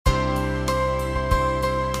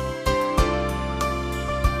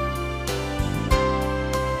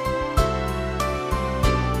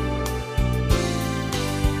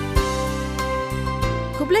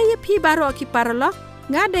พี่บารอคิปารล็อก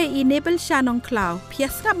งาได้อีเนเบิลชานองคลาวเพีย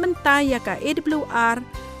สงับมันตายากะ AWR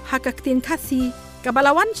หากตินคาซีกับบาล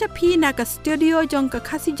วันชพีนากะสตูดิโอจงกะค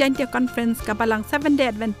าซีจันเตียคอนเฟรนซ์กับบาลัง 7 Day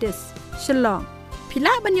Adventist ฉลองพิล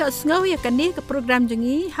าบันยอสงวยากะนี้กับโปรแกรมจง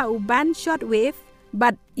นี้ฮาอุบันช็อตเวฟบั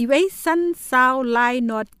ดอีไวซันซาวไลน์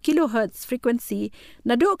นอตกิโลเฮิรตซ์ฟรีเควนซีน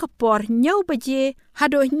าโดกะปอร์เนียวบะเจฮา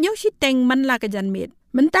โดเนียวชิเต็งมันลากะจันเม็ด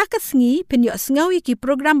มันตากะสงีเพิ่นยอสงวยกิโป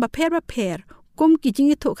รแกรมบะเพรกุมกิจิง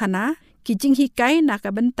อิโตคณะกิจิงฮิไกนากะ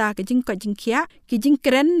บันตากิจิงกอจิงเคียกิจิงเก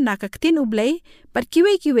รนนากะกตินอุเบลปัดกิเ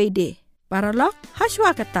วเดปารล็อกฮัชว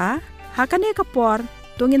ากะตาหากะเนกะปอร์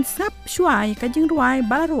ตงเงินซับช่วยกะจิงรวาย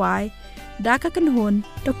บาลรวายดากะกันหุน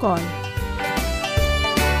ตะกอน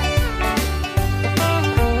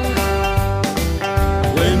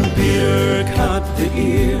When Peter cut the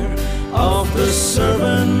ear of the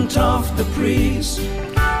servant of the priest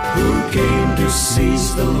who came to seize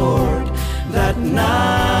the Lord that night,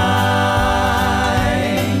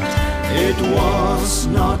 it was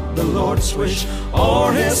not the Lord's wish or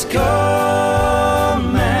his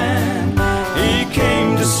command. He came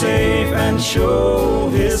to save and show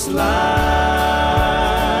his light.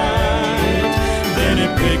 Then he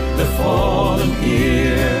picked the fallen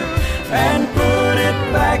ear and put it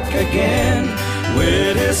back again.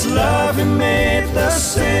 With his love he made the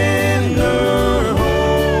sinner whole.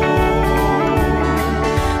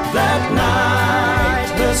 That night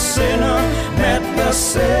the sinner met the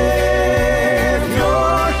Savior.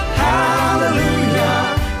 Hallelujah,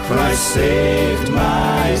 Christ saved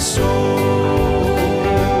my soul.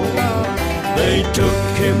 They took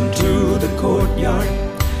him to the courtyard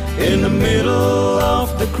in the middle of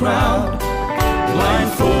the crowd.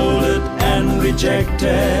 Blindfolded and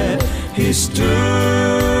rejected he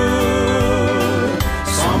stood.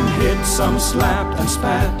 Some hit, some slapped and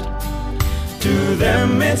spat. To them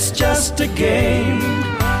it's just a game.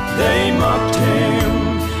 They mocked him,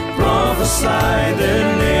 prophesied their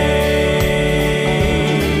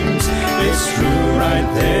names. It's true right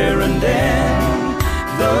there and then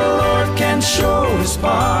the Lord can show his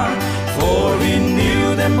power, for he knew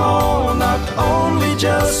them all, not only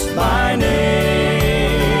just by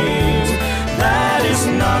name. That is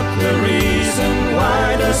not the reason why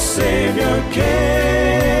the Savior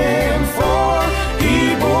came, for he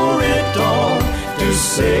bore it all to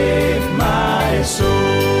save my soul.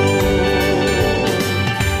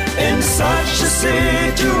 In such a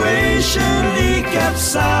situation he kept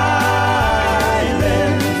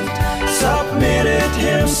silent, submitted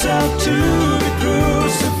himself to be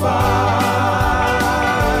crucified.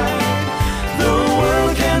 The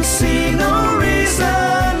world can see no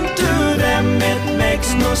reason, to them it makes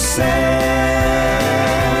no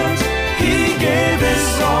sense. He gave his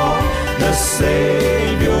all, the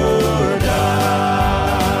Savior died.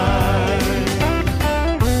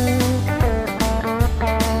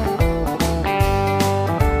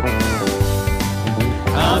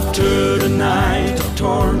 After the night of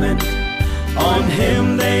torment, on him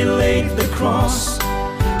they laid the cross.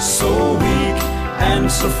 So weak and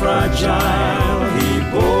so fragile he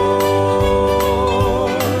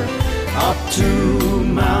bore up to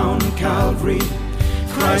Mount Calvary.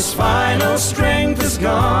 Christ's final strength is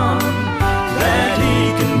gone, that he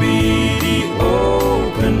can be the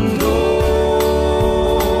open door.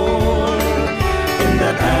 In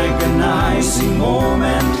that agonizing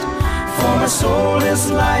moment, for my soul his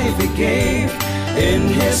life he gave. In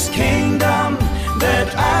his kingdom that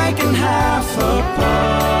I can have a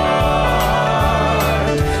part.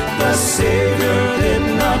 The Savior did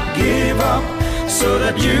not give up so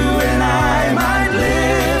that you and I might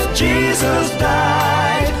live. Jesus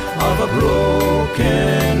died of a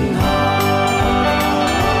broken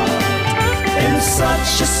heart. In such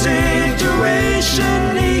a situation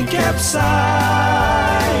he kept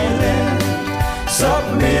silent,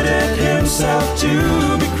 submitted himself to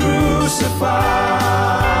be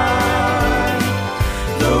crucified.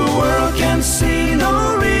 The world can see no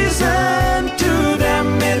reason, to them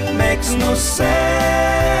it makes no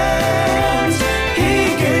sense. He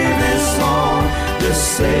gave his all, the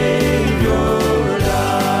Savior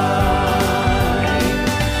died.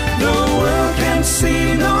 The world can see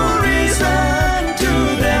no reason, to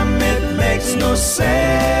them it makes no sense.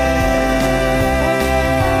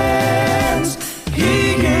 He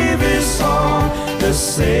gave his all, the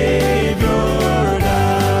Savior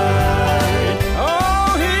died. Oh,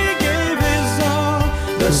 he gave his all,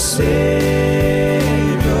 the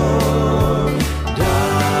Savior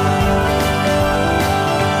died.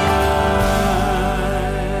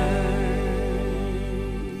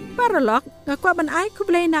 Paralog ngakwa ban ai ku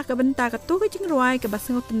Blei nak benta ka tu jingrwai ka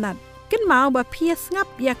basngot nat ken mau ba phias ngap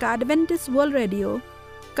ya ka Adventist World Radio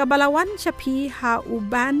kabalawan chapi ha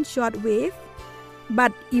uban shortwave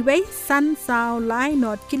but iway sun sound line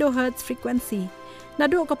not kilohertz frequency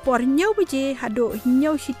nado kapor nyau bije hado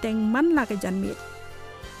nyau shiteng man la ka janmit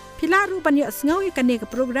pilaru banyo sngaw yakane ka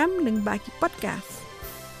program leng baki podcast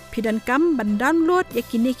pidan kam ban download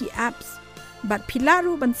yakine ki apps but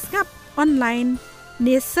pilaru ban skap online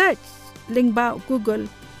ne search leng ba Google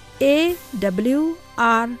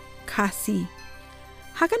AWR Kasi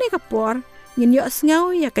hakane kapor nginyo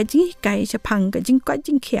sngaw ya ka jingikai chapang ka jingkoit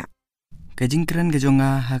jingkhia ka jingkran ka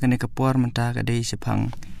jonga hakane kapor menta ka dei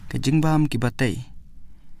chapang ka jingbam ki batai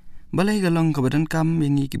balai galong ka badan kam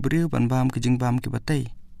yengi ki briu ban bam ki jingbam ki batai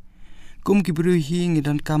kum ki briu hi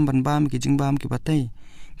ngidan kam ban bam ki jingbam ki batai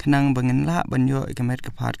khnang bangin la banyo ikamet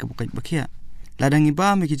ka phat ka bukai bakhia ladang i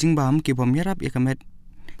bam ki jingbam ki bom yarap ikamet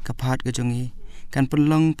ka phat ka jongi kan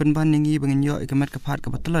penlong penban yengi bangin yo ikamet ka phat ka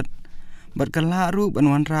batalat bat kala ru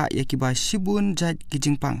banwan ra ya ki ba sibun jat ki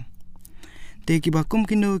jingpang te ki ba kum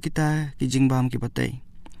kinu kita ki jingbam ki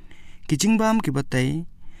batai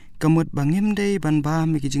kamut bangim dei ban ba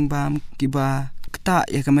mi ki jingbam ki ba kta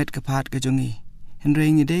ya kamet ka phat ka jongi henrei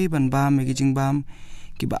ngi dei ban ba mi ki jingbam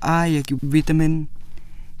ki ba a ya ki vitamin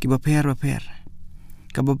ki ba pher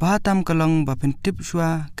ka ba batam kalong ba pen tip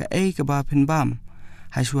shwa ka ei ka ba pen bam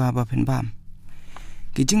hai shwa ba pen bam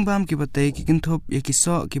ki jingbam ki batai ki kinthop ya ki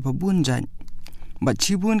so ki ba bun jan bat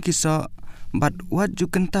chibun ki so bat wat ju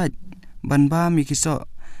kentaj ban ba mi ki so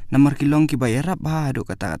namar kilong ki ba yarap ba hadu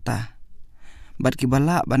kata-kata bat ki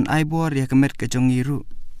bala ban aibor ya kemet ka jongi ru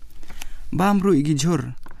bam ru igi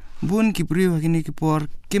jhur bun ki priu hakini ki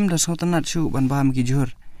por kim da sotanat shu ban bam ki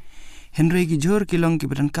jhur henry ki jhur kilong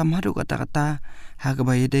ki badan kam hadu kata-kata ha ka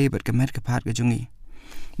ba yedei bat kemet ka phat ka jongi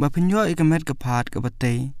ba pinyo i kemet ka phat ka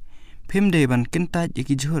batai phim de ban kintaj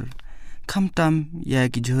ki jhur khamtam ya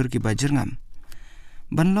ki jhur ki ba jirngam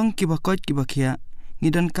banlong ki ba koit ki bakhiah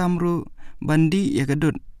ngidan kamru bandi ya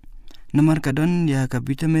kadut namar kadon ya ka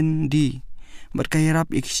vitamin D bat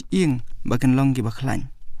kayarap ing bakan long ki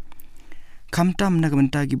bakhlan khamtam na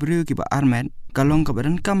kamenta ki briu ki ba armet kalong ka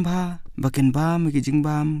badan kambha bakin ba mi ki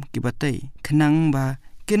jingbam ki batai khnang ba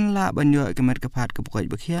kinla banyo kemet ka phat ka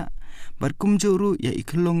bukai bakhia bat kumjuru ya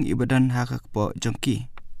ikhlong ibadan ha ka po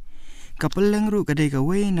jongki kapelleng ru kadai ka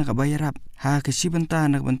we na ka bayarap ha ka sibenta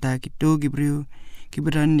na banta ki to ki briu ki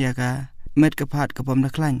badan ya ka met ka phat ka pom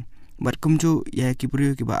na khlan bat kumju ya ki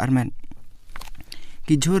briu ki ba armet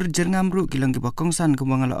ki jhur jerngam ru kilong ki ba kongsan ka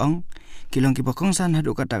bangalaong kilong ki ba kongsan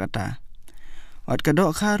hadu kata-kata wat ka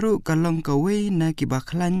dok kharu kalong ka we na ki ba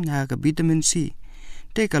khlan ha ka vitamin C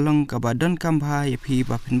te kalong ka ba don kam bha ya phi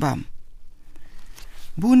ba phin bam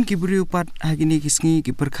bun ki briu pat hagini kisngi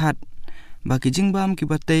ki perkhat ba ki jingbam ki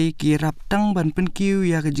batai ki rap tang ban pen kiu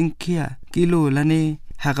ya ka jingkhia kilo lane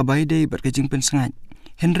ha ka bai dei bat ka jingpen sangat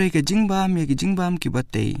henry ka jingbam ya ki jingbam ki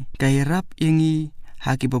batai kai rap yengi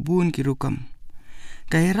ha ki babun ki rukam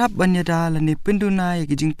kai rap banyada lane penduna ya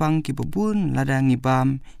ki jingpang ki babun ladangi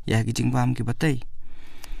bam ya ki jingbam ki batai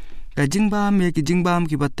ka jingbam ya ki jingbam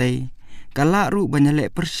ki batai kala ru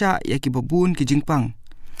banyale persya ya ki babun ki jingpang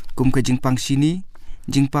kum ka jingpang sini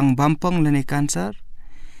jingpang bampong lane kanser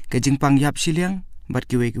ka jingpang yap siliang bat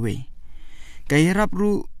ki we kai rap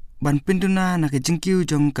ru ban penduna na ka jingkiu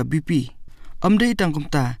jong ka BP amdei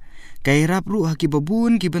tangkumta kai rap ru ha ki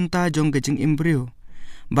babun ki benta jong ka jing embryo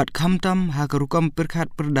bat khamtam ha ka rukam perkhat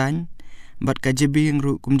perdan bat ka jebing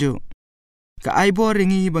ru kumjo ka aibo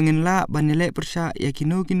ringi bangin la banile persya ya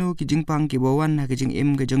kino ki jingpang ki bawan ha ka jing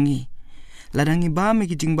em ka jongi ladangi ba me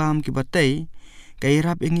ki jingbam ki batai kai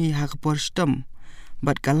rap ingi ha ka por stom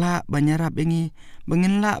bat kala banyarap ingi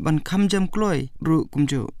bangin la ban khamjam kloi ru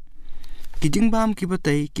kumjo ki jingbam ki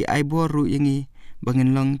batai ki aibo ru ingi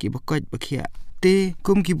bangin long ki bakoit bakhia te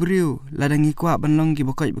kum ki briu ladangi kwa ban long ki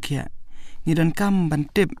bakoit bakhia ngidan kam ban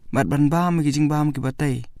tip bat ban ba mi ki jingbam ki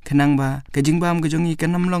batai khnang ba ka jingbam ka jongi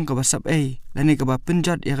kanam long ka basap ei lani ka ba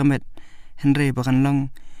pinjot ya kamet henry bakan long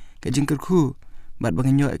ka jingker khu bat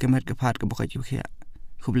banginyo kamet ka phat ka bakoit bakhia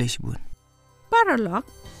khublei sibun paralog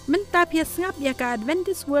menta pia ngap ya ka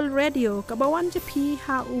Adventist World Radio ka bawan japi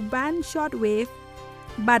ha uban shortwave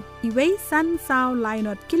but iway sun sound line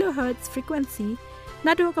not kilohertz frequency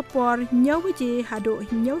nado ka por nyawaje hado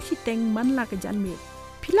nyaw shiteng man la ka janmit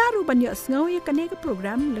pilaru banyo sngaw ya kane ka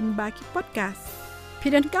program leng baki podcast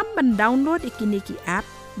pidan kam ban download ikini ki app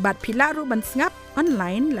but pilaru ban ngap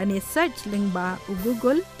online la ne search leng ba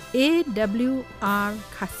Google AWR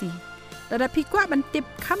Kasi tada pikwa ban tip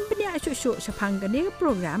company asho sapang kane ka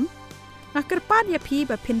program ngakerpat ya pi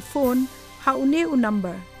ba pin phone ha une u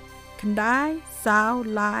number kandai sao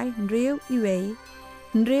lai real iway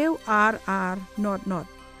real rr not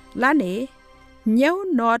lane nyau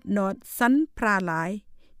not san pra lai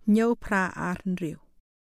nyau pra arn riu.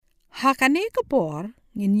 Hakane kapor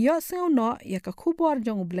ngin yo sengau no ya ka kubor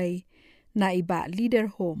jong Blei na iba leader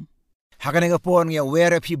home. Hakane ga pon ya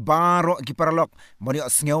were phi baro ki paralok moni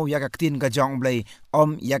sngew ya ka tin ga jong Blei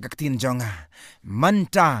ya ka tin jonga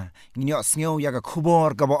manta nyo sngew ya ka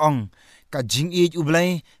khubor ka boong ka jingieit u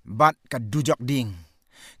Blei bat ka dujok ding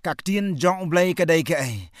ka tin jong Blei ka dai ka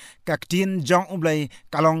ai ka tin jong Blei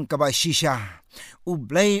kalong ka ba shisha u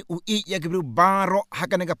Blei u I ya ka bru baro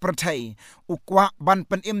hakane ga pertai u kwa ban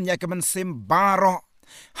pen im ya ka man sim baro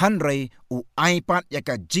Hanrei u iPad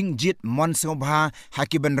yaka jingjit mon sengobha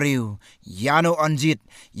hakiban riu yano anjit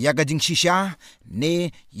yaka jing shisha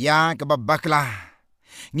ne ya ka babakla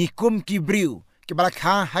ngi kum ki briu ki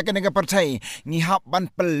balakha hakanega partai ngi hap ban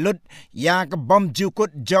pelut ya ka bom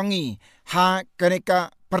jukut jongi ha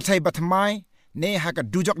kaneka partai batmai ne haka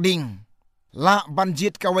dujok ding la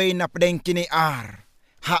banjit kawai na pedeng kini ar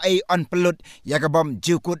ha ai on pelut ya ka bom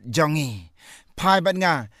jukut jongi pai ban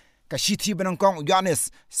nga ka shiti benongkong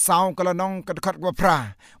Yohanes saw kalanong kadkhat kwa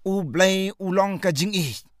pra u Blei ulong ka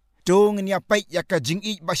jingieit tung nya pai ya ka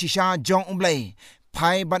jingieit basisha jong Blei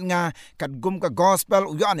pai bat nga kat gum ka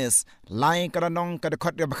gospel Yohanes lai kalanong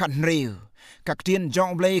kadkhat ka bakhan riu kaktin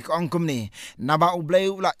jong Blei ka ongkum ni naba u Blei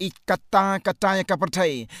ula ik kata ya ka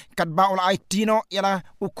pertai kat ba ula ai tino yala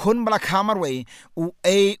u khun bala khamar we u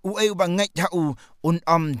ba ngai ha u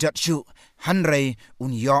un jatshu hanrei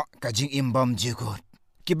un yo ka jing imbam jigot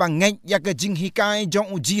kibang ngay ya ka jing hikai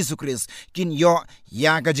jong u Jesus Christ kin yo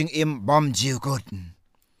ya ka jing im bom jigot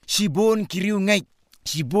shibun kiriu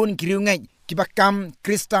ngay kibakam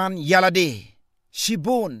Kristan yalade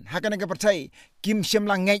shibun hakana ka pertai kim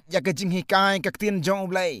shemla ngay ya ka jing hikai ka tin jong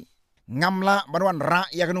Blei ngamla barwan ra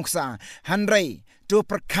ya ka nuksa hanrei to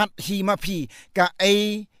perkhat hi mapi ka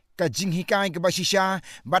ka jing hikai ka basisha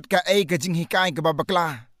bat ka ka jing hikai ka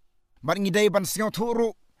babakla bat ngidai ban sing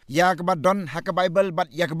thuru ya ka don haka Bible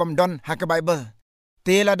bat ya ka bom don haka Bible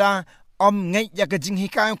te lada ngay ya ka jing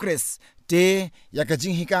hikai Chris te ya ka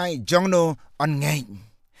jing hikai jongno on ngay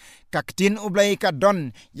kaktin u Blei ka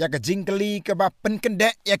don ya ka jingkali ka ba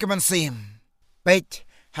penkende ya ka mansim pet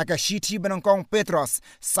haka shiti benongkong Petros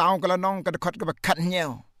saw kala nong ka khot ka ba khat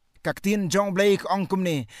nyeo kaktin jong Blei ka ongkum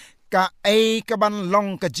ni ka ka ban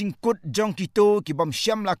long ka jingkut jong kito ki bom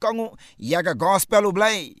sham la kongu ya ka gospel u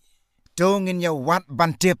Blei tongin ya wat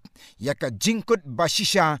bantip ya ka jingkut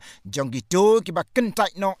bashisha jong kito ki ba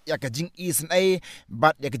kentai no ya ka jing isen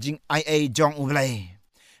bat ya ka jing jong u Blei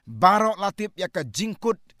baro latip ya ka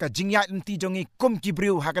jingkut ka jingieit nti jongi kum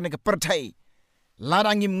kibriu hakane ka pertai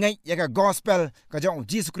ladangim ngai ya ka gospel ka jong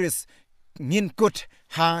Jesus Christ ngin kut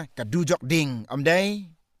ha ka dujok ding amdai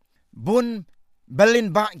bun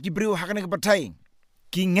belin ba kibriu hakane ka pertai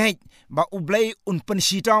ki ngai ba u Blei un pen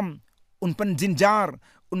shitam un pen jinjar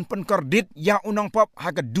un pen kordit ya unang pop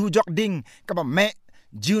haga dujok ding ka ba me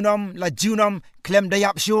junam klem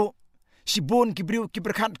dayap shu shibun kibriu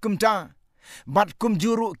kiberkhat kumta bat kum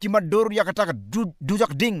juru kimadur ya kata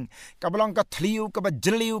dujok ding ka balong ka thliu ka ba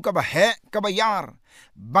jeliu ka ba he ka ba yar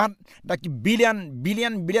bat da ki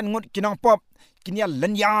bilian ngut kinang pop kinya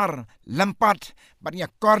lenyar lampat bat nya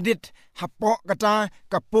kordit hapo kata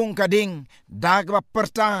kapung kading da ka ba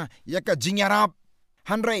perta ya ka jinyarap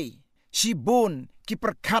hanrei shibun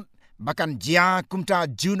kiperkhat bakan jia kumta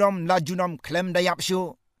junam klem dayap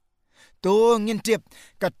shu to ngintip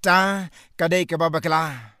kata kadai ka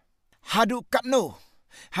babakla hadu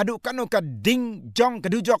katno ka ding jong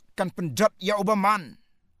kadujok kan penjot ya ubaman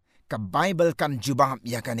ka Bible kan jubam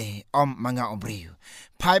ya kane manga obriu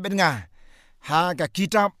pai benga ha ka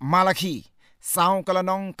kitab Malaki saw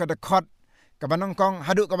kalanong kadakot ka banongkong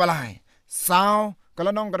hadu ka balai saw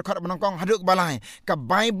kalanong kadakot banongkong hadu ka balai ka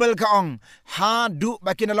Bible ka ong hadu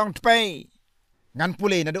bakin along tpai ngan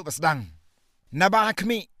pule na du pasdang naba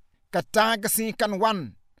khmi kata kasi kan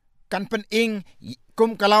wan kan pen ing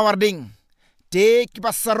kum kalawar ding te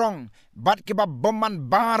kiba sarong bat kiba boman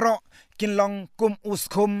baro kinlong kum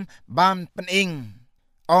uskum ban pen ing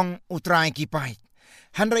ong utrai kipai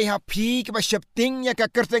hanrei ha phi kiba shepting ya ka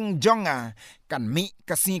kerteng jonga kan mi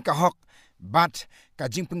kasi ka hok bat ka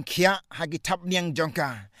jingpynjot hagi tap niang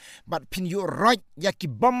jongka bat pinyu roi ya ki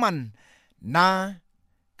boman na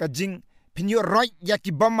ka jing pinyu roi ya ki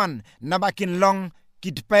boman na bakin long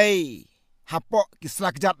kidpai hapo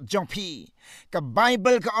kislakjat jongpi ka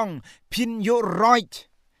Bible ka ong pinyu roi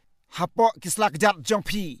hapo kislakjat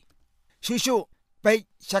jongpi shushu pe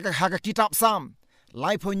shaka haga kitab sam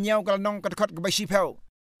lai pho nyau kal nong ka khot ka bashi pheu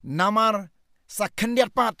namar sakhandiat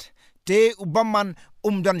pat te ubaman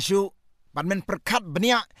dan shu bat men perkhat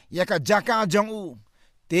benia ya ka jaka jong u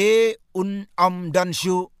te dan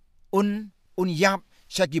shu un yap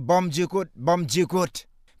shaki bom jikut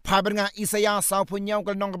Pabenga Isaya sao punyau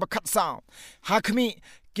kal nong bakat sao. Hakmi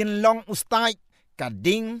kin long ustai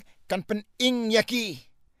kading kan pen ing yaki.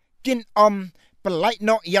 Kin pelai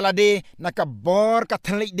no yalade nakabor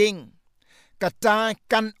katlik ding. Kata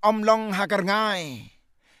kan long hakar ngai.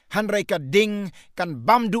 Hanrai kading kan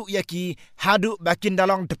bamdu yaki hadu bakin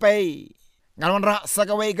dalong tepai. Ngalon ra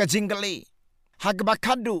sagawai ka jinggali.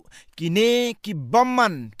 Hagbakadu kine ki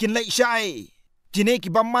bomman kin lai syai. Kine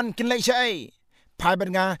ki bomman kin lai syai. Pai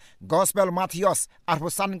nga Gospel Matthews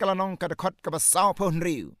arpusan kalanong kadakot kabasao pon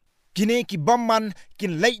riu. Kine ki bomman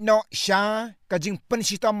kin lai no sya ka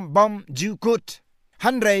jingpynjot bom jukut.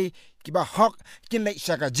 Hanrai ki ba hok kin lai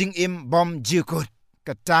sya ka jingim bom jukut.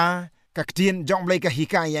 Kata kaktien jong Blei ka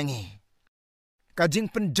hika yangi. Ka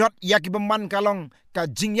jingpynjot yaki bomman kalong ka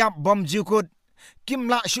jingyap bom jukut. Kim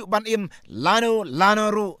la syu ban im lano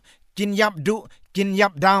ru kin yap du kin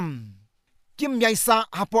yap dam. Kim yaisa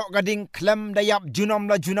hapok gading klem dayap junom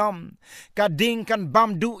la junom. Kading kan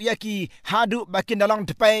bam du yaki hadu bakin dalong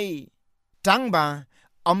tepai. Tangba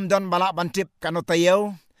don balak bantip kano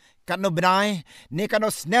tayo kano benai ne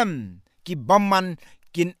kano snem ki bomman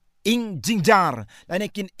kin ing jingjar lane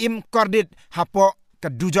kin im kordit hapok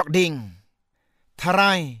kadujok ding.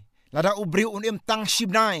 Tharai lada ubri unim tang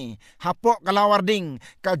shibnai hapok kalawar ding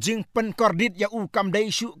ka jingpen kordit ya u kam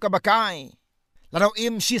dai syu ka bakai. Lada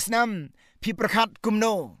im shisnam pi perkhat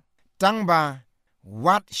kumno. Tangba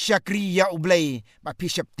wat syakri ya ublei ba pi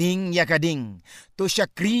syap ting ya kading. To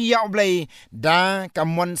syakri ya ublei da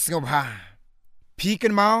kamon sngobha. Pi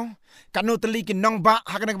ken mau kanu teli kin nong ba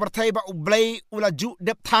hakana bertai ba ublei ulaju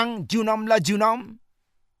dep thang junom la junom.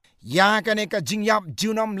 Ya kane ka jingyap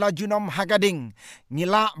junom la junom hagading.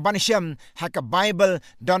 Ngila banishem haka Bible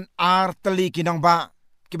don ar teli kin nong ba.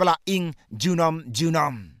 Kibala ing junom.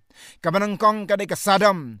 Kabanangkong kade ka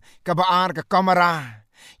Sodom, kabaar ka Gomora.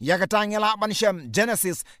 Ya kata ngila banishem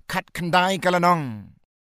Genesis kat kendai kalanong.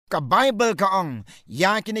 Ka Bible ka ong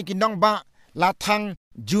ya kini kinong ba latang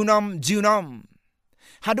junom.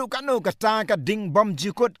 Hadu kanu kata ka ding bom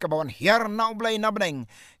jukut ka bawan hiar na Blei na beneng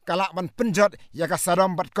kalak ban penjot ya ka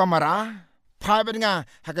Sodom bat Gomora. Pai nga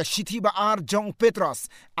haka shiti ba ar jong Petros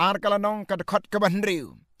ar kalanong ka dekot ka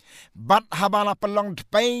banriu. Bat habala pelong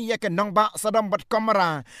dpai ya ke nong ba Sodom bat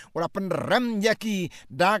Gomora ula penrem yaki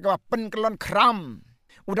da ka pen kelon kram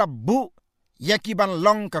uda bu yaki ban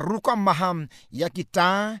long ka rukom maham yaki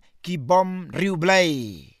ta ki bom riu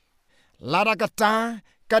Blei. Lada kata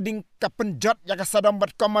kading kapenjot ya ka Sodom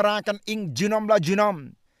bat Gomora kan ing junom la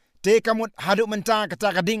junom. Te kamut hadu menta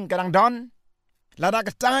kata kading kadang don. Lada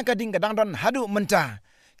kata kading kadang don hadu menta.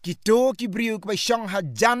 Kito kibriu ke syong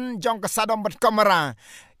hajan jong ka Sodom bat Gomora.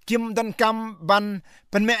 Kim dan kam ban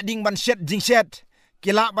penmek ding ban shet jingshet.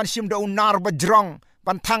 Kila ban sim do unar bajrong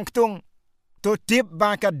ban thang tung. To tip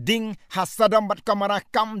ba ka ding ha Sodom bat Gomora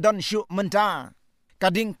kam don syu menta.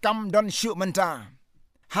 Kading kam don syu menta.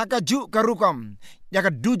 Haka ju karukom ya ka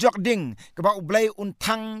dujok ding ke ba ublei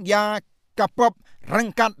untang ya kapop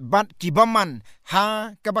rengkat bat kibaman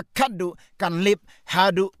ha ka bakadu kan lip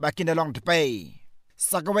hadu bakin dalong tepai.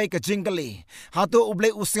 Sakawai ka jinggali hatu ublei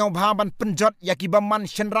usngau baban penjot ya kibaman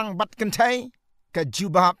shenrang bat kentai ka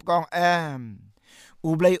jubab kong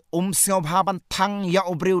ublei sngau baban thang ya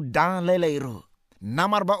ubriu da leleiru.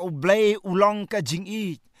 Namar ba ublei ulong ka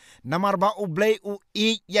jingieit. Namar ba ublei u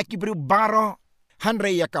ya kibriu baro. Hanre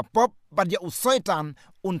ya kapop bad ya usoitan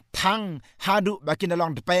untang hadu bakin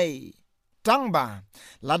dalong tepai. Tangba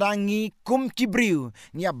ladangi kum kibriu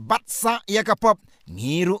ngia batsa ya kapop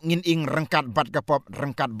ngiru ngin ing rengkat bat kapop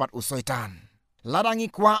rengkat bat usoitan. Ladangi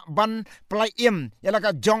kwa ban pelai im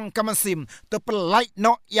yalaka jong kamasim to pelai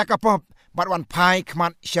no ya kapop bat wan pai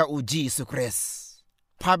kmat sya uji sukres.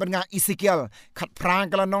 Pai nga Ezekiel kat prang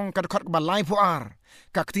kalanong kat khot balai puar.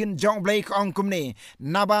 Kaktin jong Blei ka ong kumne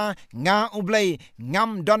naba nga ublei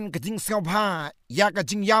ngam don kajing sngobha ya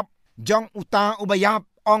kajing yap jong uta ubayap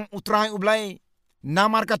ong utrai ublei.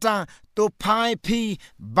 Namar kata to pai pi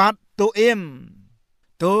bat to im.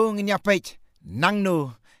 To nginyapait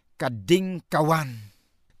nangno kading kawan.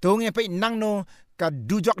 To nginyapait nangno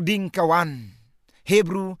kadujok ding kawan.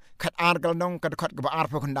 Hebrew kat ar kalnong kad khat ka ar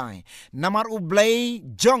phokandai. Namar ublei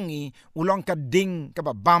jongi ulong kading ka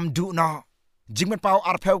bam du no. Jingmen pau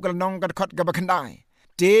arpeu kalnong kad khat ka bakandai.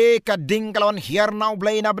 Te kading kalon hiar na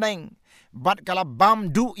ublei na beneng. Bat kala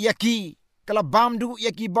bam du yaki. Kala bam du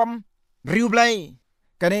yaki bom riu Blei.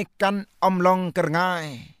 Kane kan omlong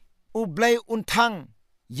kerngai. Ublei untang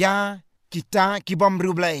ya kita kibom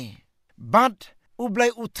riu Blei. Bat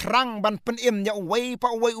ublei utrang ban penim ya uwei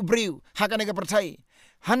pa uwei ubriu. Hakane ka pertai.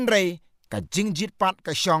 Hanrei ka jingjit pat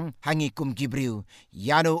ka syong hangi kum kibriu.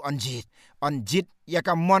 Yano onjit. Onjit ya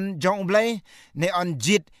ka mon jong ublei. Ne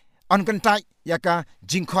onjit on kentai yaka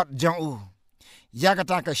jingkot jong u yaka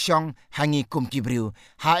ta ka shong hangi kum kibriu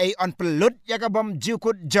hai on pelut yaka bom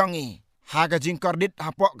jukut jongi haga jingkordit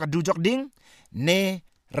hapok ka dujok ding ne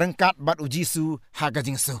rengkat bat ujisu haga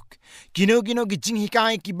jingsuk kino gi jing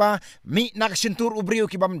hikai kiba mi nak shintur ubriu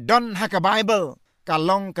kibam don haka bible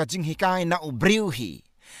kalong ka jing hikai na ubriu hi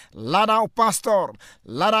lada pastor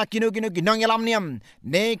lada kino ginong yalam niam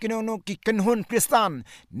ne kino no ki kenhun kristan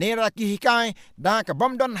ne ra ki hikai da ka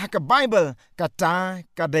bom don haka bible kata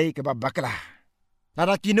kadai ka bakla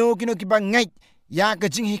lada kino ki bangai ya ka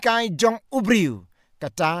jing hikai jong ubriu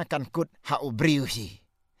kata kan kut ha ubriu hi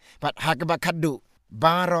pat haka bakadu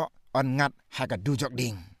baro on ngat haka dujok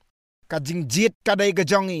ding ka jingieit kadai ka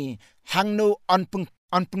jongi hangno on pung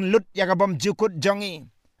lut ya ka bom jukut jongi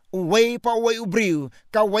uwei pa uwei ubriu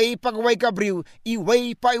ka wei pa wei ka briu I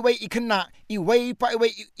wei pa wei ikena I wei pa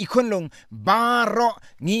wei ikunlung baro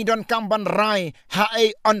ngidon kamban rai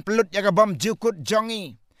hae on pelut ya ka bom jukut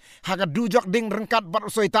jongi haka dujok ding rengkat bat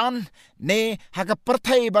soitan ne haka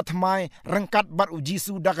perthai bat mai rengkat bat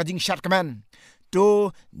ujisu da ka jing shat kaman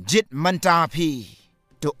to jit mantapi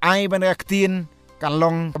to ai ban aktin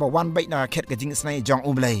kalong ba wan bai na khet ka jing snai jong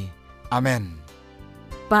Blei amen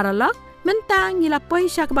Paralak mentang ngila poi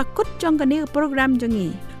syak bakut jong kani program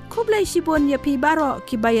jongi kublai sibon ya pi baro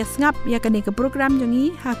ki bayas ngap ya kani ke program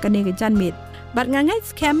jongi ha kani ke janmit bat ngangai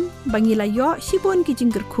scam bangila yo sibon ki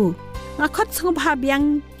jinggerku ngakot sngub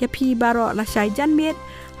habyang ya pi baro la shai janmit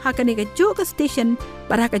ha kani ke ju ke station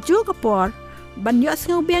bar ha ke ju ke por ban yo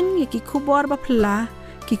sngub byang ya ki kubor ba phla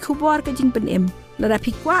ki kubor ke jingpen lada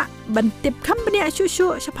pi kwa ban tip company ashu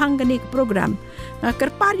shapang kani ke program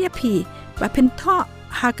ngakar par ya pi ba pintho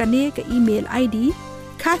hakane ke email ID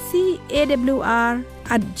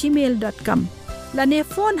khasiawr@gmail.com lane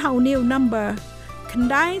phone hau new number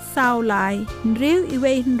khandai sao lai rew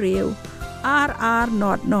iwe rew rr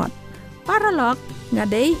not paralog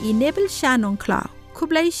ngadei enable shanong klau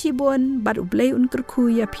kublai shibon bat ublei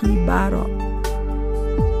unkurku ya pi baro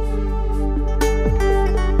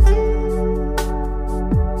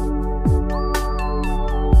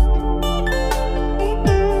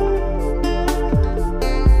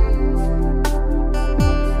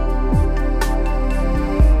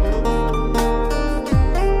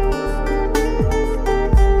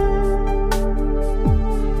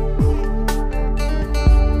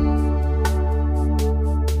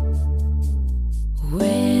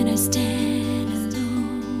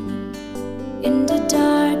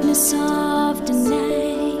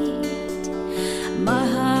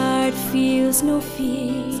no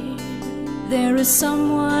fear, there is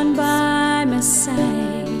someone by my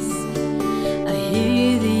side. I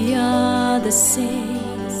hear the other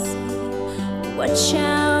says, watch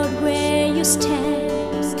out where you stand.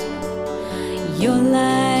 Your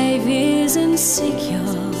life is insecure,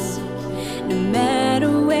 no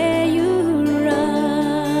matter where you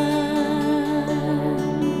run.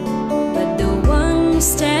 But the one who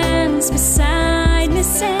stands beside me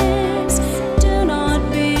says, do not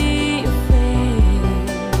be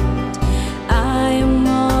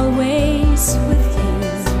with you,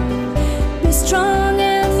 be strong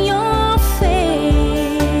in your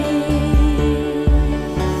faith.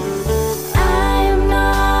 I am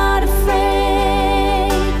not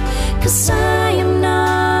afraid, 'cause I am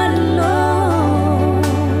not alone.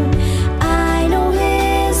 I know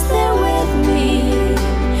He's there with me,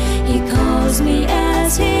 He calls me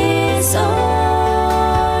as His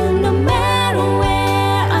own. No matter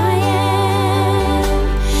where I am,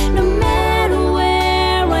 no matter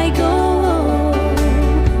where I go,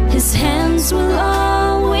 His hands will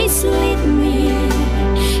always lead me,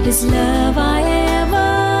 His love I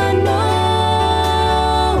ever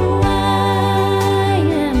know. I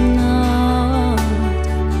am not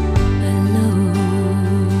alone.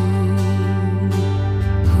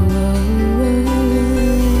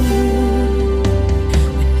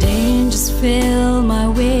 When dangers fill my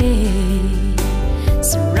way,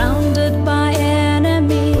 surrounded by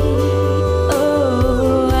enemy,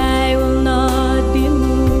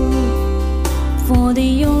 for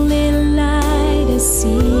the only light I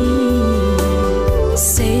see,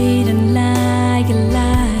 Satan like a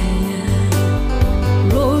lion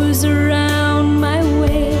roars around my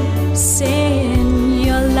way, saying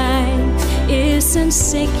your life is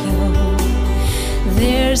insecure,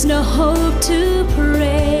 there's no hope to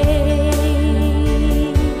pray.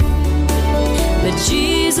 But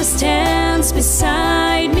Jesus stands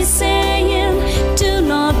beside me saying, do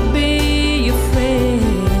not be afraid,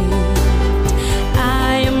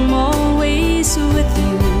 with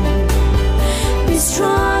you, be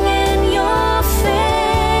strong in your faith.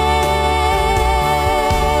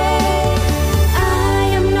 I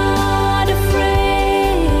am not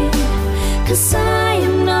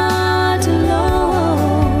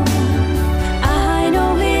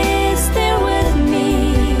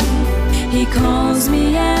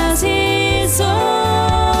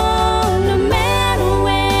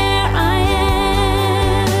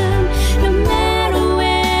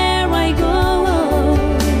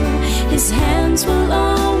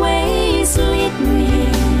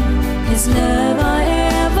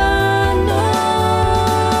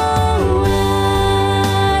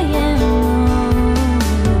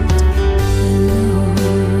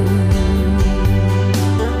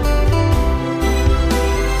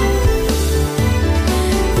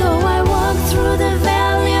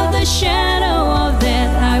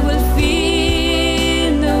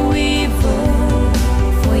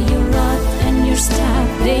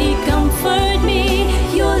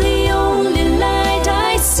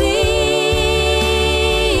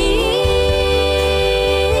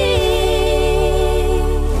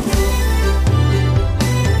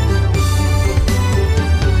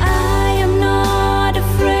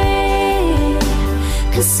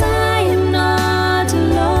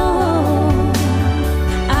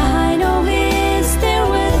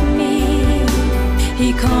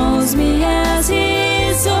He calls me as He